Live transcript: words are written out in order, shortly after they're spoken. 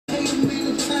man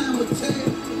a time will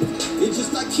tell. It's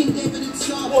just like King David and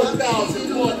Saul.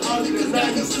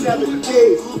 1,197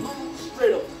 days.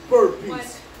 Straight up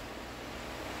burpees.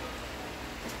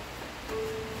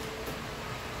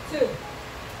 2,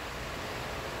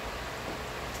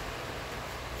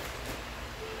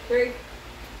 3,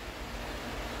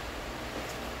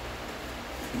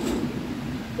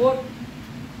 4,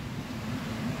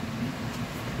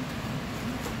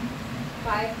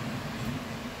 5,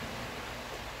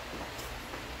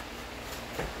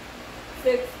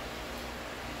 6,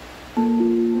 7,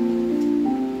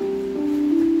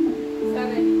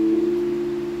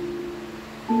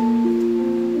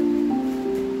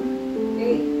 8.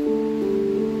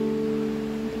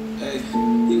 Hey,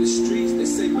 in the streets they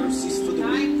say mercy's for the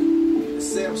weak. They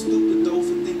say I'm stupid though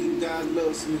for thinking God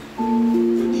loves me.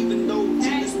 But even though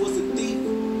Jesus was a thief,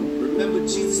 remember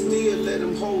Jesus still let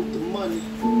him hold the money.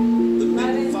 The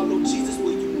men who followed Jesus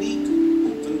were unique.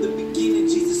 From the beginning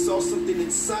Jesus saw something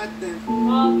inside them.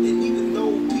 And even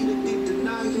though Peter did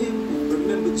deny him,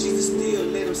 remember Jesus still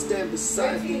let him stand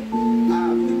beside him.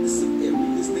 I admit there's some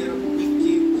areas that I'm weak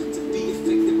in. To be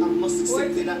effective I must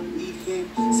accept that I need him.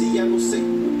 See, I know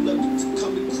Satan would love to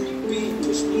come and creep in,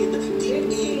 push me in the deep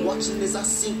end, watching as I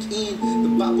sink in. The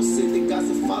Bible said that God's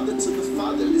a father to the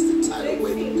fatherless, the tidal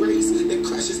wave of grace that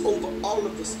crashes over all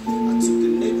of us. I took a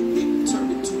negative and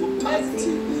turned it to a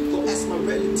positive. Go ask my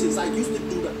relatives, I used to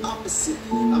do the opposite.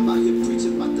 I'm out here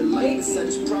preaching about the life inside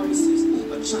his promises.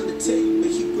 I'm trying to tell you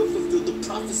that he will fulfill the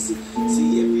prophecy.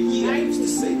 See, every year I used to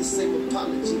say the same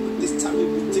apology, but this time it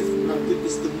was different. I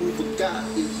witnessed the move of God.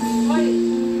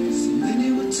 See,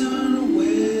 many would turn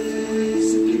away,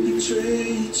 simply betray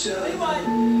each other.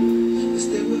 Yes,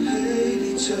 they would hate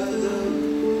each other.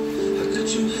 How could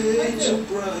you hate your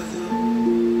brother?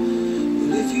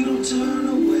 Well, if you don't turn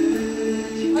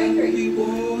away, God will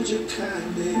reward your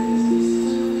kindness.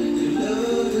 Your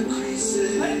love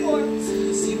increases.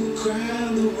 He will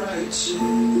crown the righteous. I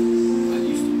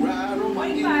used to ride on my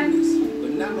enemies,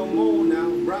 but now no more now.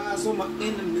 Rise on my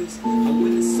enemies. I'm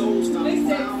winning souls,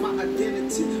 found my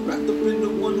identity. Wrapped up in the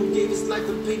one who gave his life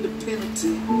and paid the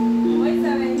penalty.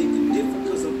 Thinking different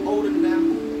cause I'm older now.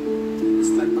 It's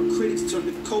like my critics turn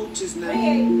to coaches now.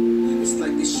 It's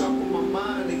like they sharpen my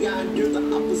mind. They I endure the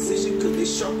opposition cause they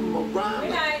sharpen my rhyme.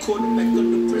 Like quarterback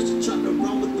under pressure trying to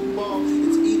run with the ball.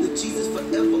 It's either Jesus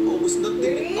forever or it's nothing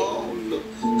at all. Look,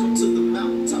 come to the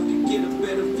mountaintop, you get a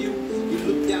better view. You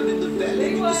look down in the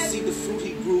valley, you can see the fruit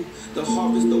he grew. The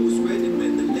harvest though is ready,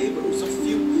 man, the laborers are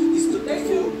few. He's looking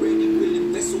for a ready,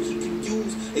 willing vessel he can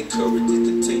use. Encourage is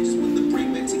contagious when the brave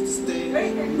man takes the stand.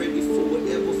 I'm ready for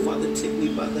whatever, Father, take me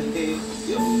by the hand.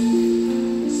 Yo.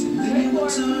 See, many will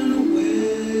turn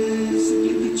away,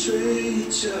 simply betray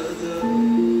each other.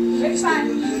 Yes, they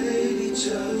will hate each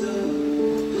other.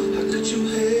 How could you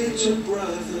hate your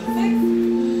brother?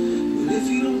 But if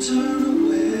you don't turn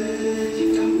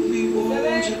away, God will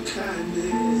reward your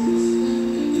kindness.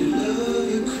 Your love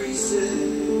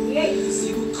increases. He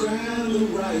will crown the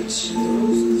righteous. Those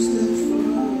who stand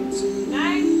firm to the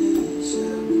end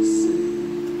shall be saved.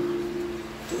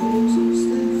 Those who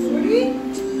stand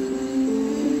firm to the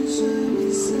end shall be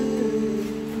saved.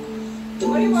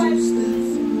 Those who stand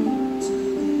firm to the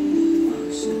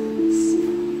end shall be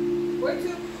saved.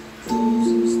 Those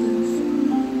who stand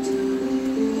firm to the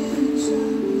end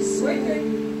shall be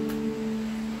saved.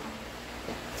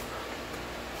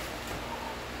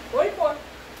 44.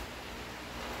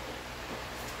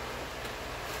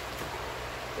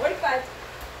 45.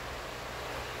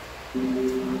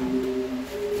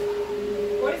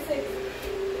 46.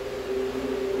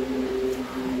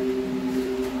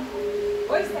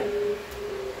 47.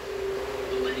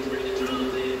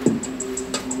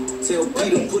 Tell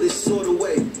Peter put his sword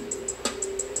away.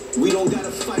 We don't gotta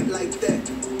fight like that.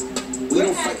 We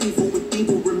don't fight evil with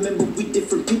evil. Remember, we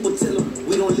different people. Tell them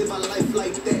we don't live our life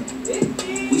like that.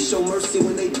 We show mercy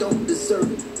when they don't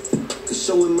deserve it. Cause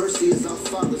showing mercy is our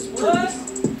Father's purpose.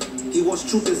 He wants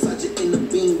truth inside your inner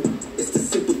being. It's the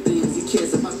simple things. He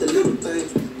cares about the little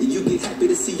things. And you get happy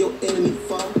to see your enemy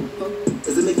fall.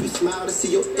 Does it make you smile to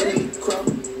see your enemy cry?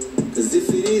 Cause if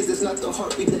it is, that's not the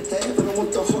heartbeat to have. I don't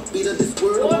want the heartbeat of this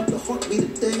world. I want the heartbeat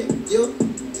of that. Yo,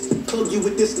 hug you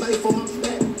with this knife on my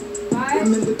back.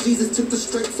 Remember Jesus took the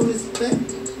stripes on his back.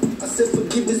 I said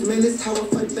forgiveness, man, that's how I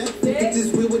fight back. If it's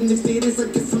his will and if it is, I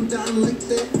guess I'm down like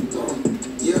that.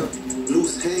 Yeah,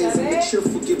 loose hands and a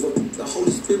cheerful giver. The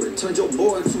Holy Spirit turned your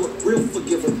boy into a real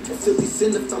forgiver. A filthy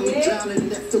sinner found me drowning in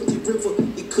that filthy river.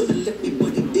 He could've left me,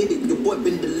 but he did it. Your boy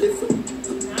been delivered.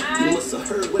 You must have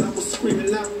heard when I was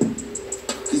screaming out.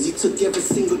 Cause you took every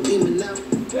single demon out.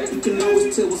 You can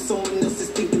always tell what someone else is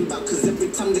thinking about. Cause every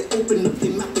time they open up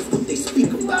their mouth, that's what they speak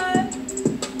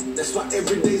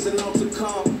every day's an altar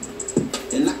call.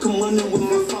 And I come running with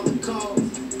my father calls.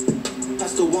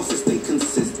 Pastor wants to stay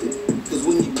consistent, cause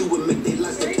when you do it, make their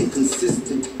lives like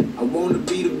inconsistent. I wanna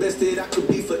be the best that I could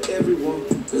be for everyone,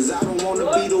 cause I don't wanna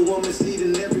be the one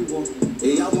misleading everyone.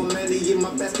 Hey, I want money in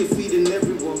my basket feeding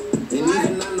everyone. And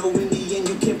even I know in the end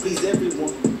you can't please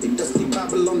everyone. A dusty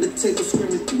Bible on the table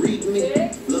screaming, read me.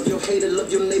 Love your hater,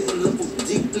 love your neighbor, love them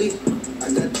deeply.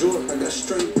 I got joy, I got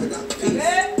strength, I got peace.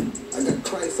 I got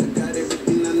Christ, I got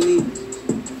everything I need.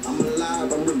 I'm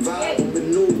alive, I'm revived, I'm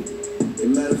renewed. As a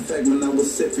matter of fact, man, I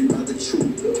was set free by the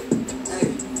truth.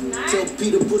 Hey, tell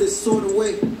Peter put his sword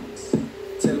away.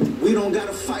 Tell him we don't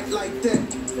gotta fight like that.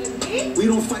 We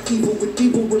don't fight evil with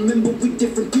evil. Remember, we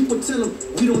different people. Tell them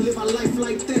we don't live our life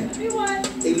like that.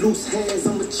 They loose hands,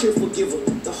 I'm a cheerful giver.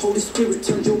 The Holy Spirit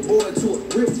turned your boy into a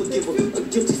real forgiver. A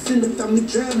guilty sinner found me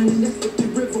drowning in that filthy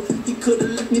river. He could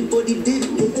have left me, but he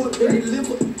didn't. Your boy barely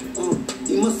delivered.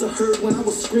 He must have heard when I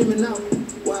was screaming out.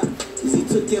 Why? Cause he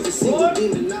took every single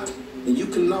demon out. And you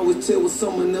can always tell what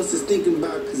someone else is thinking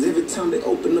about, cause every time they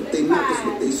open up their mouth, that's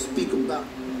what they speak about.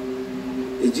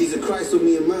 It's Jesus Christ with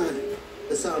me in mind.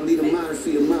 That's how I need a mind,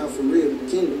 feed a mind for real.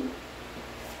 Kingdom.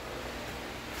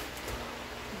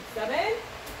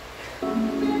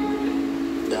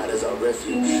 God is our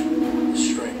refuge,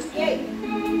 strength,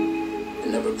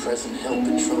 and ever-present help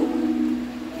in trouble.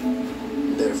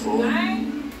 Therefore,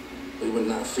 we will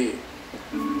not fear.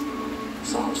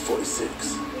 Psalms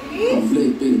 46. I'm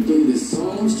flipping through the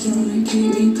songs, trying to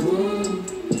keep me calm.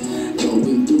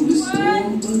 Going through the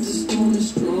storm, but the storm is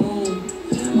strong.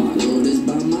 My Lord is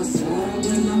by my side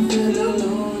when I feel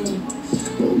alone.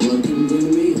 But what can bring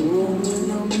me home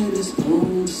when I'm in His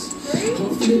arms?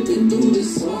 I'm flipping through the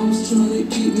songs, trying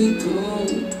to keep me calm.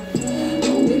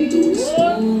 Going through the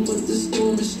storm, but the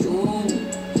storm is strong.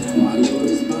 My Lord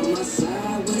is by my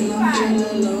side when I feel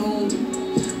alone.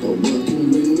 But what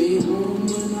can bring me home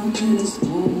when I'm in His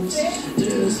arms?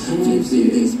 Flipping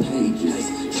these pages,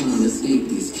 trying to escape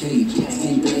these cages.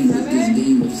 Can't play with this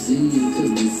game of sin,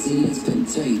 cause this sin is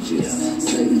contagious.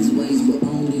 Satan's ways will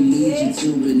only lead you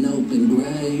to an open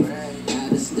grave.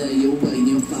 Gotta stay away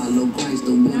and follow Christ,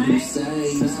 the one who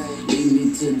saves. Lead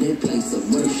me to that place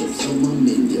of worship, so I'm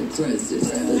in your presence.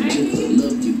 The gift of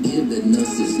love you've given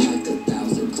us is like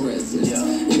 1,000 presents.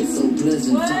 It's so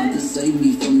pleasant, time to save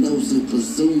me from those who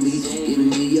pursue me. Give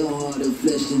me a heart of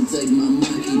flesh and take my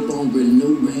mind, keep on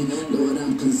renewing. Lord,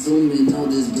 I'm consuming all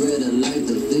this bread of life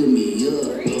to fill me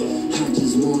up. I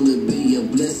just wanna be a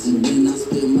blessing when I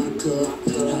spill my cup.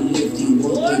 I lift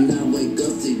you up and I wake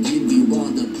up to give you all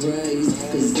the praise.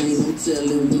 Cause ain't no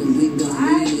telling when we gon'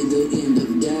 be at the end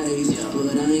of days.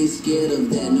 But I ain't scared of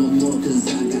that no more, cause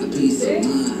I got peace of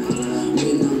mind.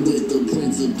 When I'm with the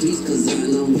Prince of Peace, cause I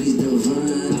know He's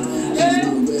divine. He's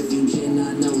my refuge and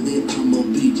I know that I'ma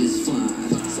be just fine.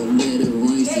 So let it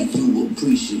rain so you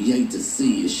appreciate to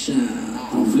see it shine.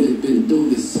 I'm flipping through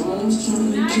the songs,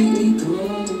 trying to keep me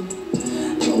calm.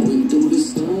 Going through the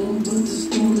storm, but the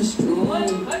storm is strong. My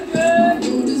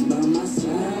Lord is by my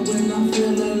side when I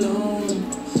feel alone.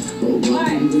 But what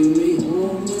can bring me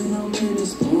home when I'm in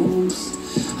His arms?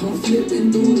 I'm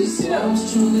flipping through the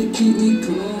songs, trying to keep me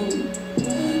calm.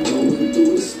 Going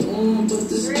through the storm, but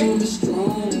the storm is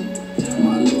strong.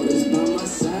 My Lord is by my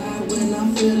side when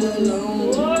I feel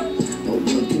alone. But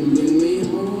what can bring me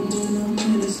home when I'm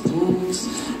in His arms?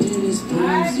 In His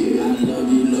arms, yeah. I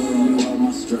love you, Lord, you are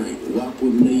my strength. Walk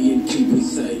with me and keep me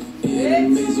safe.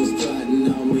 Enemies was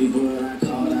plotting on me, but I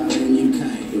called out and you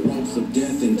came. The ropes of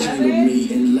death entangled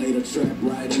me and laid a trap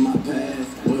right in my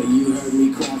path. Well, you heard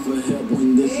me cry for help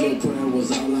when this little prayer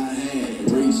was all I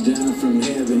had. Reached down from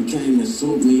heaven, came and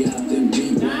swooped me out them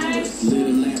deep waters. Lit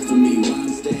a lamp for me while I'm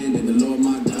standing. The Lord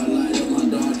my God light up my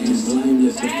darkness,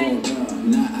 blameless before God.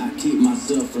 Now I keep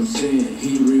myself from sin.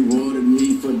 He rewarded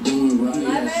me for doing right.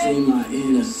 I see my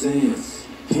innocence.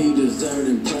 He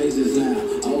deserved praises now.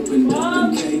 Opened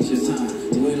up the cages, huh?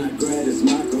 When I grab this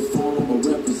microphone, I'ma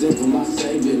represent for my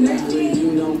Savior now.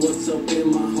 You know what's up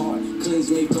in my heart. Cleanse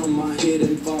me from my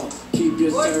hidden faults. Keep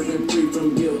your servant free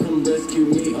from guilt. Come rescue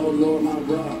me, oh Lord, my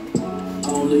rock.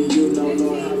 Only you know,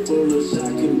 Lord, how foolish I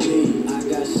can be. I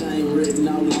got shame written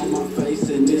all on my face,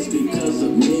 and it's because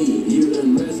of me. You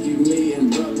done rescued me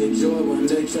and brought me joy when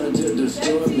they tried to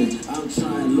destroy me. I'm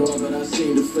trying, Lord, but I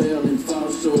seem to fail and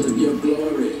fall short of your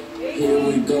glory. Here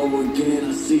we go again,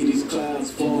 I see these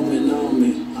clouds forming on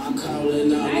me. I'm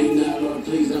calling on me now, Lord,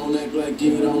 please don't act like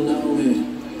you don't know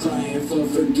me. Praying for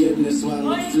forgiveness while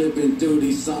I'm flipping through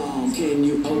these songs. Can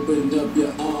you open up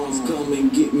your arms, come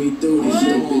and get me through this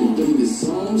storm? Flipping through the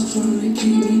songs, trying to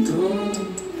keep me calm.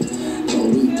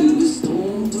 Going through the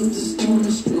storm, but the storm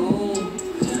is strong.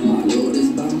 My Lord is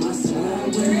by my side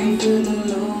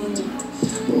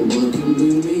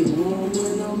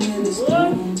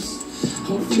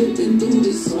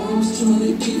storms trying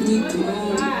to keep me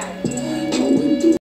calm.